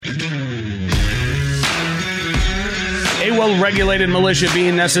A well-regulated militia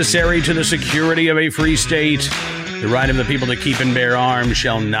being necessary to the security of a free state, the right of the people to keep and bear arms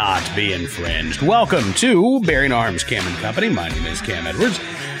shall not be infringed. Welcome to Bearing Arms Cam & Company. My name is Cam Edwards.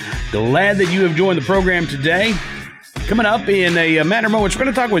 Glad that you have joined the program today. Coming up in a matter of moments, we're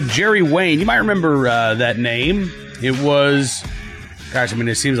going to talk with Jerry Wayne. You might remember that name. It was,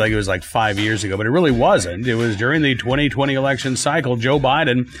 it seems like it was like 5 years ago, but it really wasn't. It was during the 2020 election cycle. Joe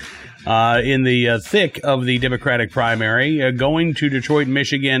Biden, in the thick of the Democratic primary, going to Detroit,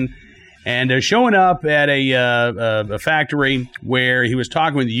 Michigan, and showing up at a factory where he was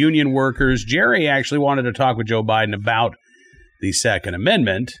talking with union workers. Jerry actually wanted to talk with Joe Biden about the Second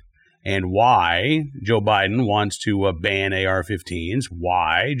Amendment and why Joe Biden wants to ban AR-15s,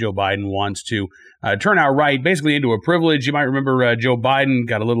 why Joe Biden wants to turn our right basically into a privilege. You might remember Joe Biden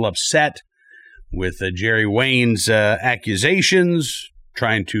got a little upset with Jerry Wayne's accusations,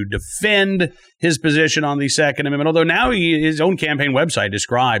 trying to defend his position on the Second Amendment, although now his own campaign website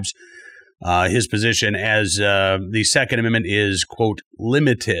describes his position as the Second Amendment is, quote,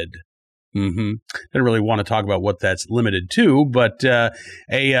 limited. Didn't really want to talk about what that's limited to, but a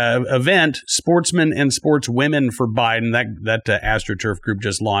event, Sportsmen and Sportswomen for Biden, that AstroTurf group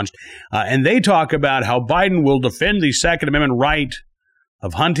just launched, and they talk about how Biden will defend the Second Amendment right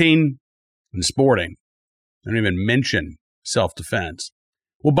of hunting and sporting. They don't even mention self-defense.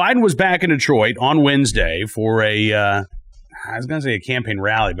 Well, Biden was back in Detroit on Wednesday for I was going to say a campaign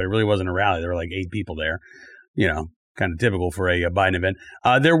rally, but it really wasn't a rally. There were like 8 people there, kind of typical for a Biden event.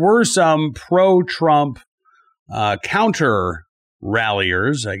 There were some pro-Trump counter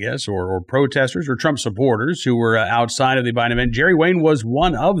ralliers, I guess, or protesters or Trump supporters who were outside of the Biden event. Jerry Wayne was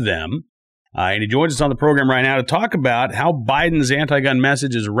one of them. And he joins us on the program right now to talk about how Biden's anti-gun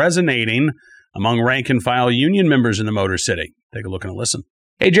message is resonating among rank-and-file union members in the Motor City. Take a look and a listen.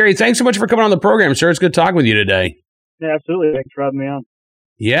 Hey, Jerry, thanks so much for coming on the program, sir. It's good to talk with you today. Yeah, absolutely. Thanks for having me on.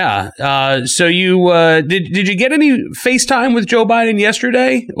 Yeah. So you did you get any FaceTime with Joe Biden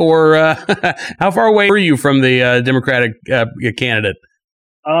yesterday, or how far away were you from the Democratic candidate?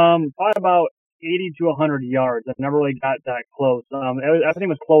 Probably about 80 to 100 yards. I've never really got that close. Everything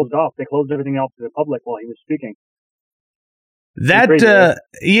was closed off. They closed everything else to the public while he was speaking.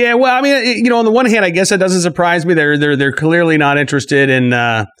 Yeah. Well, I mean, on the one hand, I guess that doesn't surprise me. They're clearly not interested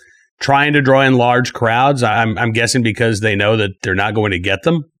in trying to draw in large crowds. I'm guessing because they know that they're not going to get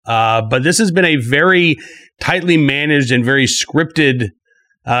them. But this has been a very tightly managed and very scripted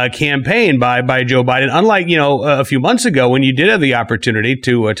campaign by Joe Biden. Unlike, a few months ago when you did have the opportunity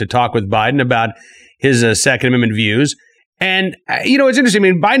to talk with Biden about his Second Amendment views. And, it's interesting. I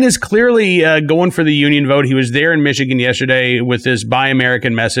mean, Biden is clearly going for the union vote. He was there in Michigan yesterday with this Buy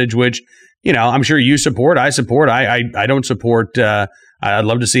American message, which, I'm sure you support. I support. I don't support. I'd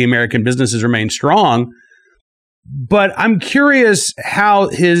love to see American businesses remain strong. But I'm curious how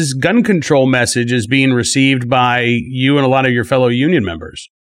his gun control message is being received by you and a lot of your fellow union members.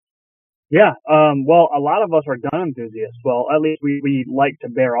 Yeah. Well, a lot of us are gun enthusiasts. Well, at least we like to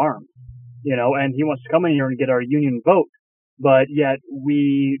bear arms, and he wants to come in here and get our union vote. But yet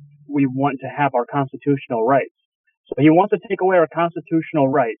we want to have our constitutional rights. So he wants to take away our constitutional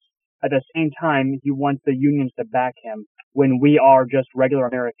rights. At the same time, he wants the unions to back him when we are just regular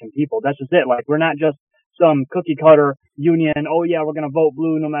American people. That's just it. Like, we're not just some cookie cutter union. Oh yeah, we're going to vote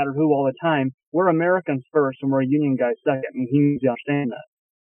blue no matter who all the time. We're Americans first and we're a union guys second. And he needs to understand that.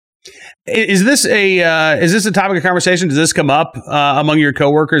 Is this a topic of conversation? Does this come up among your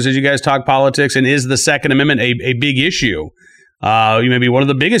coworkers as you guys talk politics? And is the Second Amendment a big issue? Maybe one of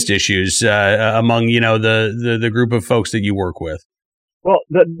the biggest issues among the group of folks that you work with. Well,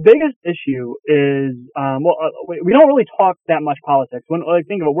 the biggest issue is we don't really talk that much politics. When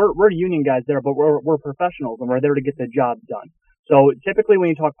think of it, we're union guys there, but we're professionals and we're there to get the job done. So typically, when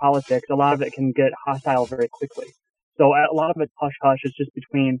you talk politics, a lot of it can get hostile very quickly. So a lot of it's hush hush. It's just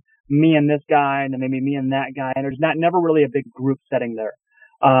between me and this guy, and then maybe me and that guy, and there's never really a big group setting there.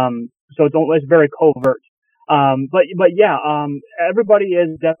 So it's very covert. But yeah, everybody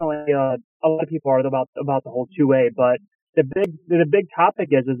is definitely a lot of people are about the whole 2A, but the big topic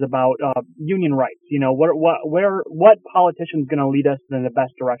is about union rights. What politician's going to lead us in the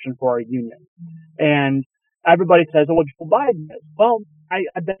best direction for our union? And everybody says, "Oh, well, Joe Biden is." Well, I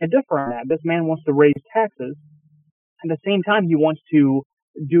differ on that. This man wants to raise taxes. At the same time, he wants to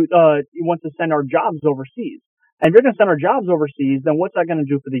send our jobs overseas. And if you're going to send our jobs overseas, then what's that going to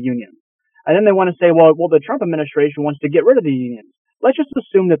do for the unions? And then they want to say, well, the Trump administration wants to get rid of the unions. Let's just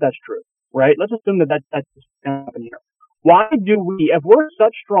assume that that's true, right? Let's assume that that's going to happen here. Why do we, if we're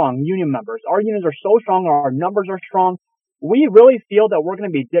such strong union members, our unions are so strong, our numbers are strong, we really feel that we're going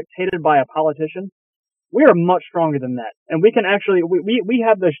to be dictated by a politician? We are much stronger than that, and we can actually we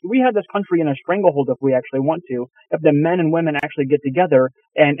have this country in a stranglehold if we actually want to. If the men and women actually get together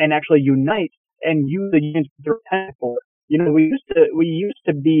and actually unite and use the unions for tentacles. We used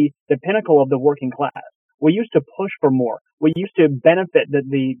to be the pinnacle of the working class. We used to push for more. We used to benefit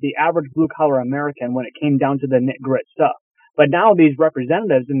the average blue collar American when it came down to the nit grit stuff. But now these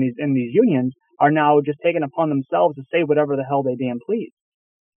representatives in these unions are now just taking upon themselves to say whatever the hell they damn please.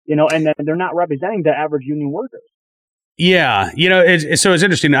 And they're not representing the average union workers. Yeah, it's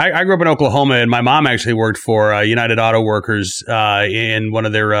interesting. I grew up in Oklahoma, and my mom actually worked for United Auto Workers in one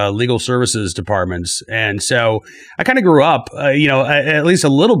of their legal services departments, and so I kind of grew up, at least a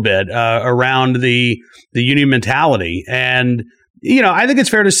little bit around the union mentality. And I think it's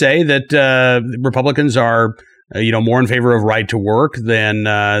fair to say that Republicans are more in favor of right to work than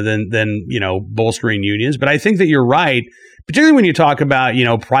bolstering unions. But I think that you're right. Particularly when you talk about,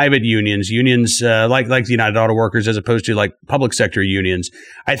 private unions like the United Auto Workers as opposed to like public sector unions.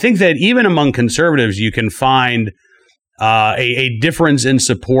 I think that even among conservatives, you can find a difference in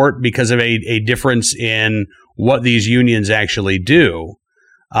support because of a difference in what these unions actually do.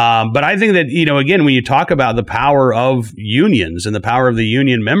 But I think that, again, when you talk about the power of unions and the power of the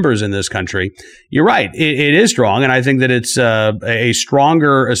union members in this country, you're right. It is strong. And I think that it's a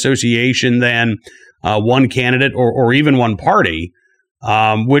stronger association than one candidate or even one party,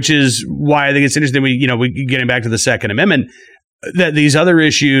 which is why I think it's interesting. We getting back to the Second Amendment, that these other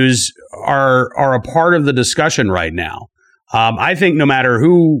issues are a part of the discussion right now. I think no matter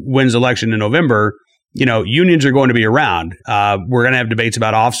who wins election in November, unions are going to be around. We're going to have debates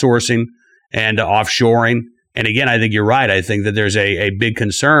about offsourcing and offshoring. And again, I think you're right. I think that there's a big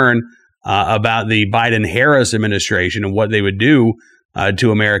concern about the Biden-Harris administration and what they would do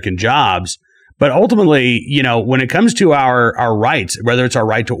to American jobs. But ultimately, when it comes to our rights, whether it's our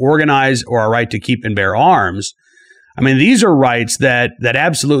right to organize or our right to keep and bear arms, I mean, these are rights that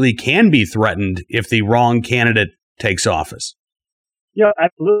absolutely can be threatened if the wrong candidate takes office. Yeah,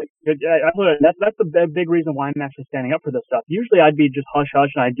 absolutely. That's the big reason why I'm actually standing up for this stuff. Usually I'd be just hush-hush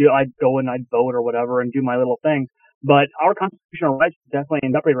and I'd go and I'd vote or whatever and do my little thing. But our constitutional rights are definitely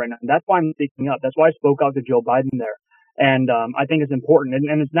in jeopardy right now. And that's why I'm speaking up. That's why I spoke out to Joe Biden there. And I think it's important.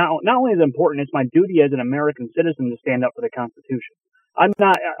 And it's not only is it important, it's my duty as an American citizen to stand up for the Constitution. I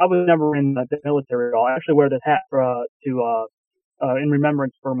was never in the military at all. I actually wear this hat in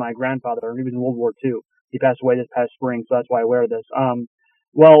remembrance for my grandfather. He was in World War II. He passed away this past spring, so that's why I wear this.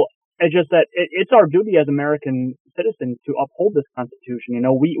 Well, it's just that it's our duty as American citizens to uphold this Constitution.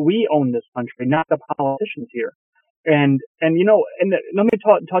 We own this country, not the politicians here. And let me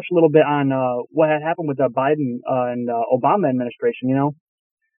touch a little bit on what had happened with the Biden and Obama administration.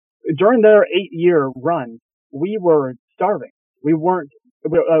 During their 8-year run, we were starving. We weren't.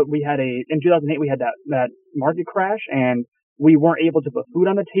 We had in 2008 we had that market crash, and we weren't able to put food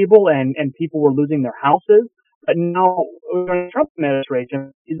on the table, and people were losing their houses. But now, during the Trump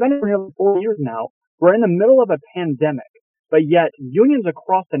administration, he's been here for 4 years now. We're in the middle of a pandemic, but yet unions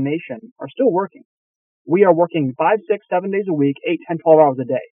across the nation are still working. We are working 5, 6, 7 days a week, 8, 10, 12 hours a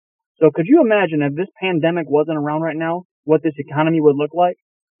day. So could you imagine if this pandemic wasn't around right now, what this economy would look like?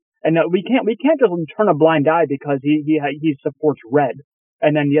 And we can't just turn a blind eye because he supports red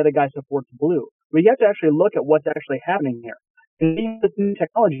and then the other guy supports blue. We have to actually look at what's actually happening here. And we have this new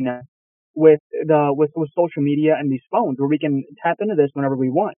technology now with social media and these phones where we can tap into this whenever we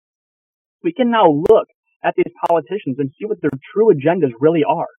want. We can now look at these politicians and see what their true agendas really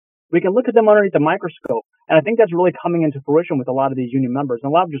are. We can look at them underneath the microscope, and I think that's really coming into fruition with a lot of these union members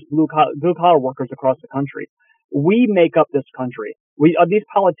and a lot of just blue collar workers across the country. We make up this country. We are these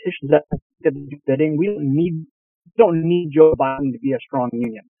politicians that are bidding. We don't need Joe Biden to be a strong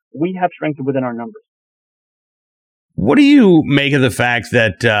union. We have strength within our numbers. What do you make of the fact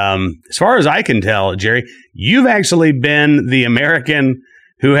that, as far as I can tell, Jerry, you've actually been the American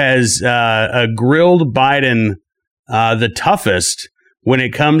who has grilled Biden the toughest when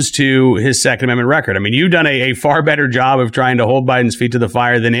it comes to his Second Amendment record? I mean, you've done a far better job of trying to hold Biden's feet to the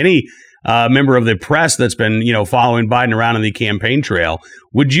fire than any member of the press that's been, following Biden around on the campaign trail.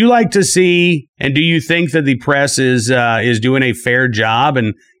 Would you like to see, and do you think that the press is doing a fair job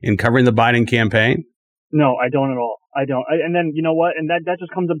in covering the Biden campaign? No, I don't at all. I don't. And then, you know what? And that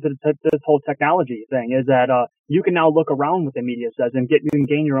just comes up to this whole technology thing is that you can now look around what the media says and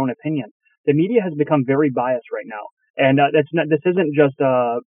gain your own opinion. The media has become very biased right now. And this isn't just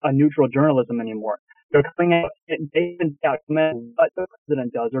a neutral journalism anymore. They're coming out no matter what the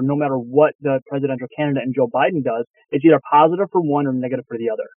president does or no matter what the presidential candidate and Joe Biden does, it's either positive for one or negative for the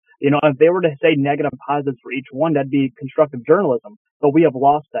other. If they were to say negative positives for each one, that'd be constructive journalism. But we have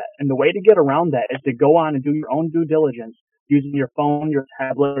lost that. And the way to get around that is to go on and do your own due diligence using your phone, your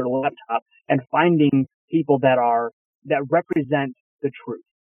tablet, or laptop, and finding people that represent the truth.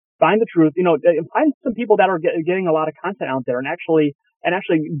 Find the truth, find some people that are getting a lot of content out there and actually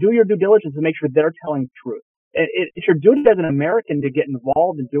do your due diligence to make sure they're telling the truth. It's your duty as an American to get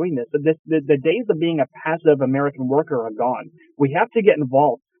involved in doing this. The days of being a passive American worker are gone. We have to get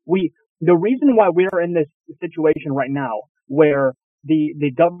involved. The reason why we're in this situation right now where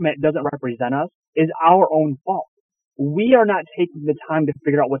the government doesn't represent us is our own fault. We are not taking the time to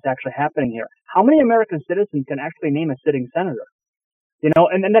figure out what's actually happening here. How many American citizens can actually name a sitting senator?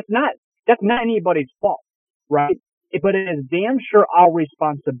 And that's not anybody's fault, right? But it is damn sure our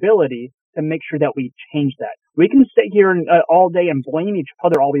responsibility to make sure that we change that. We can sit here all day and blame each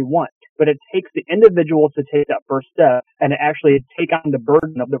other all we want, but it takes the individual to take that first step and to actually take on the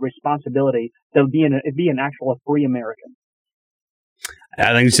burden of the responsibility to be an actual free American.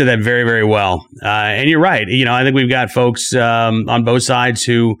 I think you said that very, very well. And you're right. I think we've got folks on both sides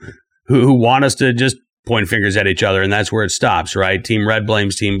who want us to just point fingers at each other, and that's where it stops, right? Team Red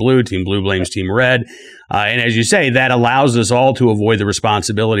blames Team Blue blames Team Red. And as you say, that allows us all to avoid the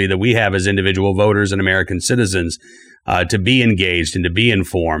responsibility that we have as individual voters and American citizens to be engaged and to be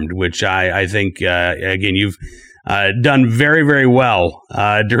informed, which I think, again, you've done very, very well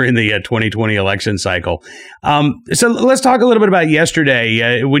during the 2020 election cycle. So let's talk a little bit about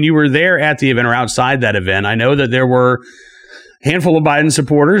yesterday. When you were there at the event or outside that event, I know that there were handful of Biden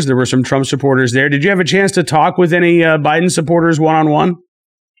supporters. There were some Trump supporters there. Did you have a chance to talk with any Biden supporters one-on-one?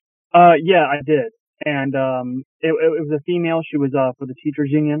 Yeah, I did. And it was a female. She was for the teachers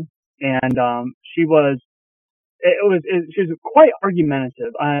union, and she was quite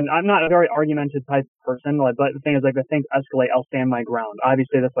argumentative. And I'm not a very argumentative type of person, but the thing is, if things escalate, I'll stand my ground.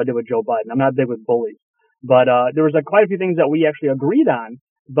 Obviously, that's what I did with Joe Biden. I'm not big with bullies, but there was quite a few things that we actually agreed on,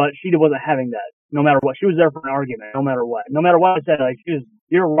 but she wasn't having that. No matter what, she was there for an argument. No matter what I said,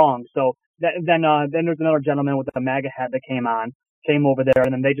 you're wrong. So then there's another gentleman with a MAGA hat that came over there,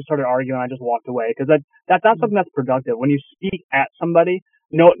 and then they just started arguing. I just walked away because that's not something that's productive. When you speak at somebody,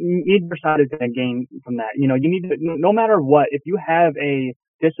 neither side is going to gain from that. You need to, no matter what, if you have a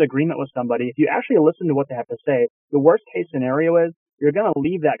disagreement with somebody, if you actually listen to what they have to say, the worst case scenario is you're going to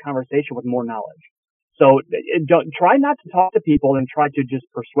leave that conversation with more knowledge. So try not to talk to people and try to just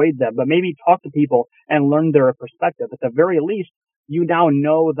persuade them, but maybe talk to people and learn their perspective. At the very least, you now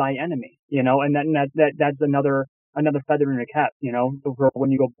know thy enemy, and that's another feather in your cap, for when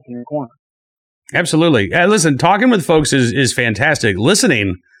you go in your corner. Absolutely. Listen, talking with folks is fantastic.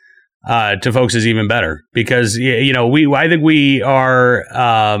 Listening to folks is even better because, I think we are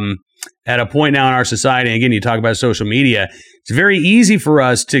at a point now in our society. Again, you talk about social media. It's very easy for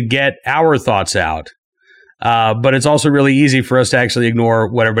us to get our thoughts out. But it's also really easy for us to actually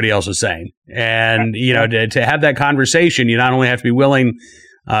ignore what everybody else is saying. And, to have that conversation, you not only have to be willing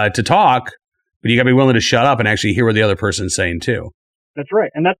to talk, but you got to be willing to shut up and actually hear what the other person's saying, too. That's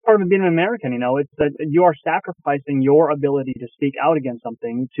right. And that's part of being an American. It's that you are sacrificing your ability to speak out against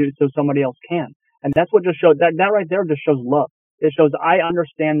something so somebody else can. And that's what just shows that right there just shows love. It shows I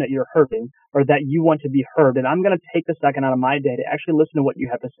understand that you're hurting or that you want to be heard. And I'm going to take a second out of my day to actually listen to what you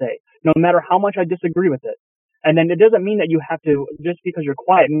have to say, no matter how much I disagree with it. And then it doesn't mean that you have to, just because you're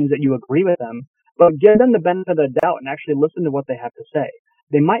quiet means that you agree with them, but give them the benefit of the doubt and actually listen to what they have to say.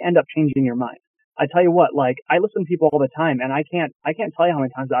 They might end up changing your mind. I tell you what, I listen to people all the time, and I can't tell you how many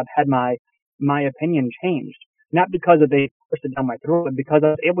times I've had my opinion changed. Not because they pushed it down my throat, but because I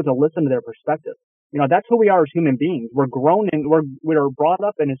was able to listen to their perspective. That's who we are as human beings. We're grown and we're brought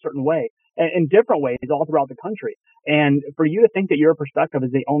up in a certain way, in different ways all throughout the country. And for you to think that your perspective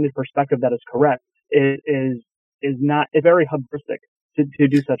is the only perspective that is correct is not very hubristic to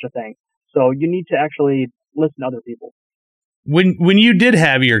do such a thing. So you need to actually listen to other people. When you did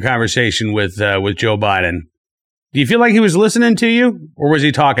have your conversation with Joe Biden, do you feel like he was listening to you, or was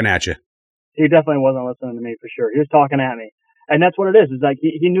he talking at you? He definitely wasn't listening to me for sure. He was talking at me. And that's what it is. It's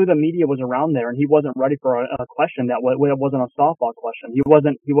he knew the media was around there, and he wasn't ready for a question that wasn't a softball question. He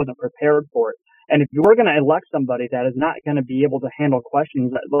wasn't prepared for it. And if you're going to elect somebody that is not going to be able to handle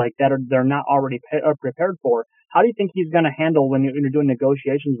questions they're not already prepared for, how do you think he's going to handle when you're doing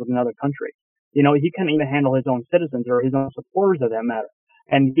negotiations with another country? He can't even handle his own citizens or his own supporters, for that matter.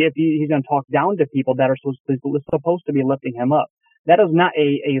 And if he's going to talk down to people that are supposed to be lifting him up, that is not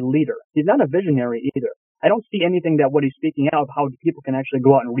a leader. He's not a visionary either. I don't see anything that what he's speaking out of how people can actually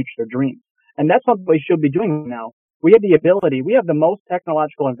go out and reach their dreams. And that's what we should be doing now. We have the ability. We have the most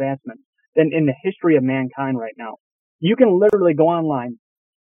technological advancements in the history of mankind right now. You can literally go online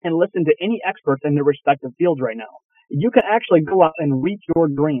and listen to any experts in their respective fields right now. You can actually go out and reach your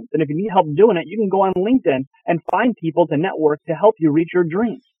dreams. And if you need help doing it, you can go on LinkedIn and find people to network to help you reach your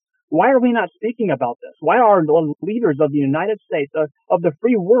dreams. Why are we not speaking about this? Why are the leaders of the United States, of the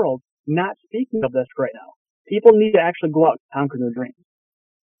free world, not speaking of this right now? People need to actually go out and conquer their dreams.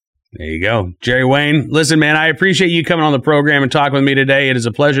 There you go. Jerry Wayne, listen, man, I appreciate you coming on the program and talking with me today. It is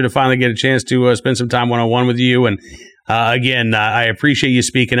a pleasure to finally get a chance to spend some time one-on-one with you. And again, I appreciate you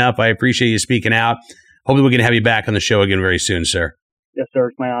speaking up. I appreciate you speaking out. Hopefully we can have you back on the show again very soon, sir. Yes, sir.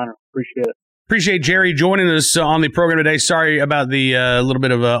 It's my honor. Appreciate it. Appreciate Jerry joining us on the program today. Sorry about the little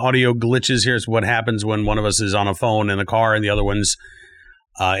bit of audio glitches. Here's what happens when one of us is on a phone in a car and the other one's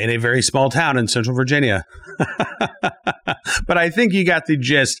in a very small town in Central Virginia. But I think you got the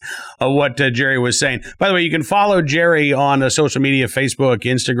gist of what Jerry was saying. By the way, you can follow Jerry on social media, Facebook,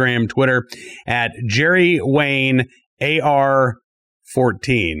 Instagram, Twitter, at Jerry Wayne AR14.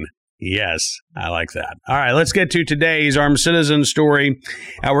 Yes, I like that. All right, let's get to today's Armed Citizen story,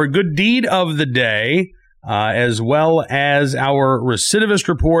 our good deed of the day, as well as our recidivist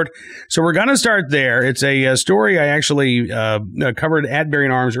report. So we're going to start there. It's a story I actually covered at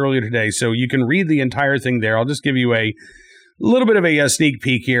Bearing Arms earlier today, so you can read the entire thing there. I'll just give you a little bit of a sneak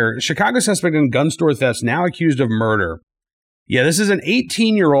peek here. Chicago suspect in gun store thefts now accused of murder. Yeah, this is an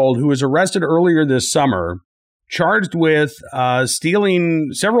 18-year-old who was arrested earlier this summer, charged with stealing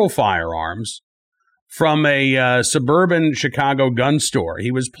several firearms from a suburban Chicago gun store.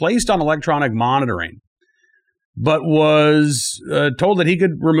 He was placed on electronic monitoring, but was told that he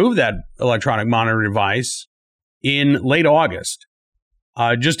could remove that electronic monitoring device in late August.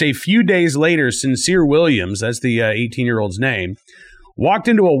 Just a few days later, Sincere Williams, that's the 18-year-old's name, walked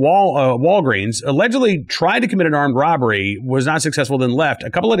into a Walgreens, allegedly tried to commit an armed robbery, was not successful, then left.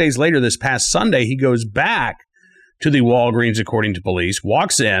 A couple of days later, this past Sunday, he goes back to the Walgreens, according to police,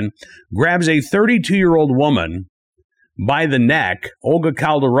 walks in, grabs a 32-year-old woman by the neck, Olga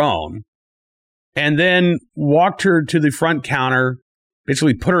Calderon, and then walked her to the front counter,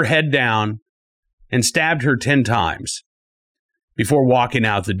 basically put her head down, and stabbed her 10 times before walking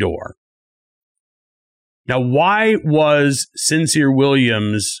out the door. Now, why was Sincere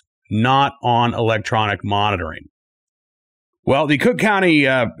Williams not on electronic monitoring? Well, the Cook County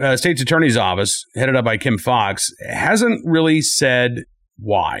State's Attorney's Office, headed up by Kim Fox, hasn't really said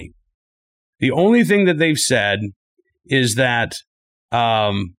why. The only thing that they've said is that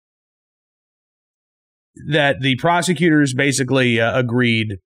that the prosecutors basically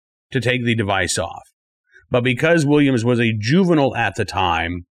agreed to take the device off. But because Williams was a juvenile at the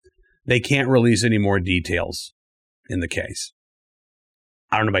time, they can't release any more details in the case.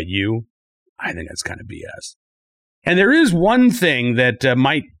 I don't know about you. I think that's kind of BS. And there is one thing that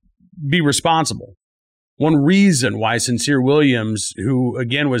might be responsible. One reason why Sincere Williams, who,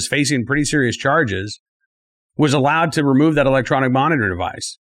 again, was facing pretty serious charges, was allowed to remove that electronic monitor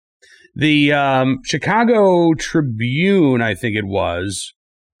device. The Chicago Tribune, I think it was,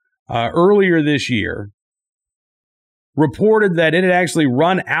 earlier this year, reported that it had actually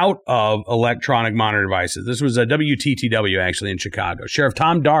run out of electronic monitor devices. This was a WTTW, actually, in Chicago. Sheriff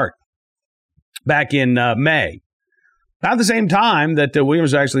Tom Dart, back in May, about the same time that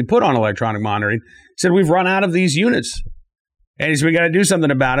Williams actually put on electronic monitoring, said, we've run out of these units. And he said, we got to do something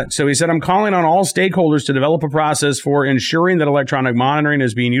about it. So he said, I'm calling on all stakeholders to develop a process for ensuring that electronic monitoring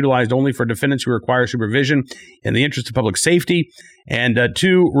is being utilized only for defendants who require supervision in the interest of public safety. And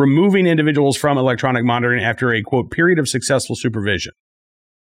two, removing individuals from electronic monitoring after a, quote, period of successful supervision.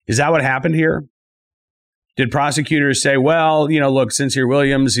 Is that what happened here? Did prosecutors say, well, look, Sincere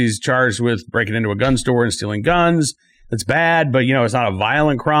Williams, he's charged with breaking into a gun store and stealing guns. That's bad, but, it's not a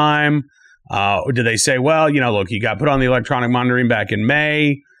violent crime. Did they say, well, look, he got put on the electronic monitoring back in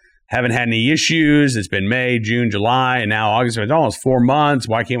May, haven't had any issues. It's been May, June, July, and now August. It's almost 4 months.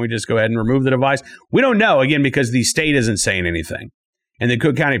 Why can't we just go ahead and remove the device? We don't know, again, because the state isn't saying anything, and the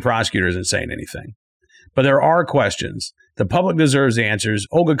Cook County prosecutor isn't saying anything. But there are questions. The public deserves answers.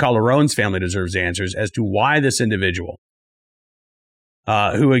 Olga Calderon's family deserves answers as to why this individual,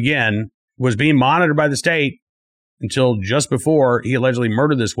 who, again, was being monitored by the state until just before he allegedly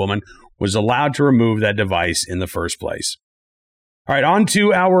murdered this woman, was allowed to remove that device in the first place. All right, on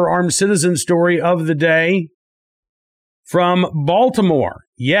to our armed citizen story of the day from Baltimore.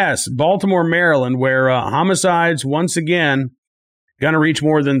 Yes, Baltimore, Maryland, where homicides, once again, going to reach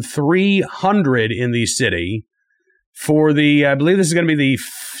more than 300 in the city for the, I believe this is going to be the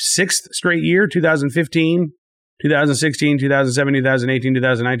sixth straight year, 2015, 2016, 2017, 2018,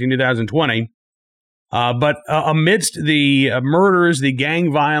 2019, 2020. But amidst the murders, the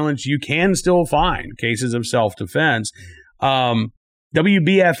gang violence, you can still find cases of self-defense.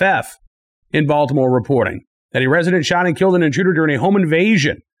 WBFF in Baltimore reporting that a resident shot and killed an intruder during a home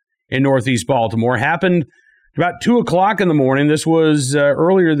invasion in Northeast Baltimore. Happened about 2 o'clock in the morning. This was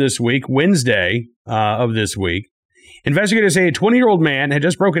earlier this week, Wednesday of this week. Investigators say a 20-year-old man had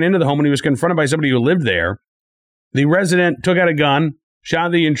just broken into the home when he was confronted by somebody who lived there. The resident took out a gun,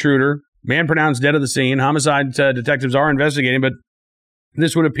 shot the intruder. Man pronounced dead at the scene. Homicide detectives are investigating, but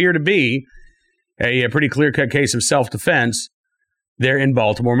this would appear to be a pretty clear-cut case of self-defense there in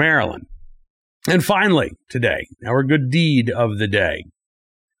Baltimore, Maryland. And finally, today, our good deed of the day.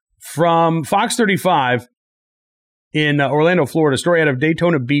 From Fox 35 in Orlando, Florida, story out of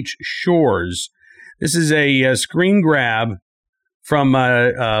Daytona Beach Shores. This is a screen grab from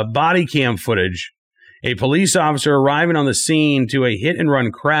body cam footage. A police officer arriving on the scene to a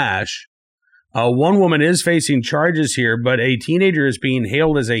hit-and-run crash. One woman is facing charges here, but a teenager is being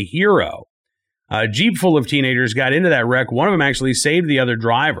hailed as a hero. A Jeep full of teenagers got into that wreck. One of them actually saved the other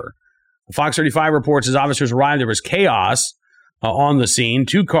driver. Fox 35 reports as officers arrived, there was chaos on the scene.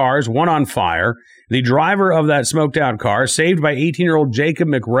 2 cars, one on fire. The driver of that smoked-out car, saved by 18-year-old Jacob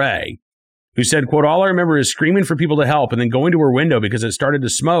McRae, who said, quote, "All I remember is screaming for people to help and then going to her window because it started to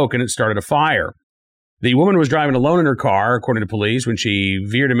smoke and it started a fire." The woman was driving alone in her car, according to police, when she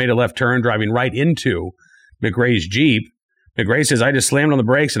veered and made a left turn, driving right into McRae's Jeep. McRae says, "I just slammed on the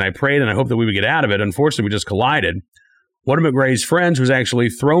brakes and I prayed and I hoped that we would get out of it. Unfortunately, we just collided." One of McRae's friends was actually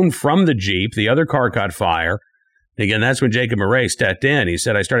thrown from the Jeep. The other car caught fire. And again, that's when Jacob McRae stepped in. He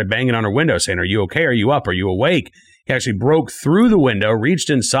said, "I started banging on her window saying, 'Are you okay? Are you up? Are you awake?' He actually broke through the window, reached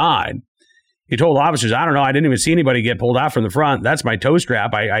inside. He told officers, 'I don't know. I didn't even see anybody get pulled out from the front. That's my tow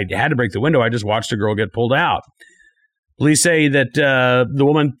strap. I had to break the window. I just watched a girl get pulled out.'" Police say that the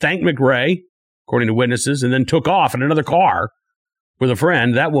woman thanked McRae, according to witnesses, and then took off in another car with a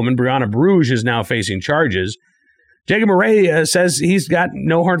friend. That woman, Brianna Bruges, is now facing charges. Jacob McRae says he's got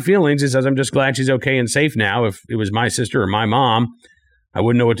no hard feelings. He says, "I'm just glad she's okay and safe now. If it was my sister or my mom, I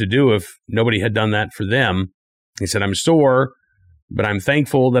wouldn't know what to do if nobody had done that for them." He said, "I'm sore, but I'm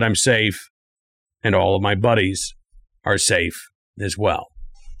thankful that I'm safe and all of my buddies are safe as well."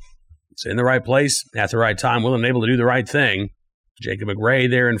 It's in the right place at the right time, willing and able to do the right thing. Jacob McRae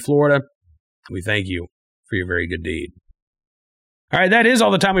there in Florida, we thank you for your very good deed. All right, that is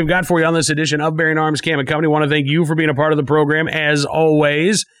all the time we've got for you on this edition of Bearing Arms Cam & Company. I want to thank you for being a part of the program, as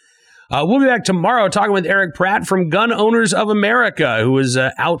always. We'll be back tomorrow talking with Eric Pratt from Gun Owners of America, who is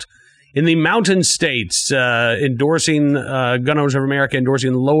out in the Mountain States endorsing Gun Owners of America,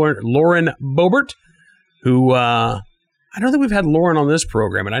 endorsing Lauren Boebert, who I don't think we've had Lauren on this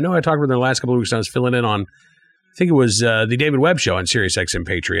program, and I know I talked with her the last couple of weeks. I was filling in on, I think it was the David Webb Show on SiriusXM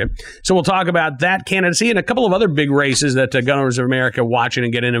Patriot. So we'll talk about that candidacy and a couple of other big races that Gun Owners of America watching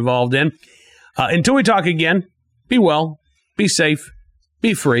and getting involved in. Until we talk again, be well, be safe,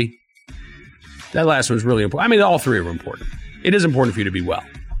 be free. That last one's really important. I mean, all three are important. It is important for you to be well.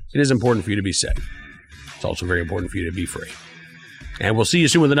 It is important for you to be safe. It's also very important for you to be free. And we'll see you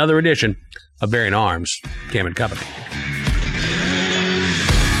soon with another edition of Bearing Arms Cam & Company.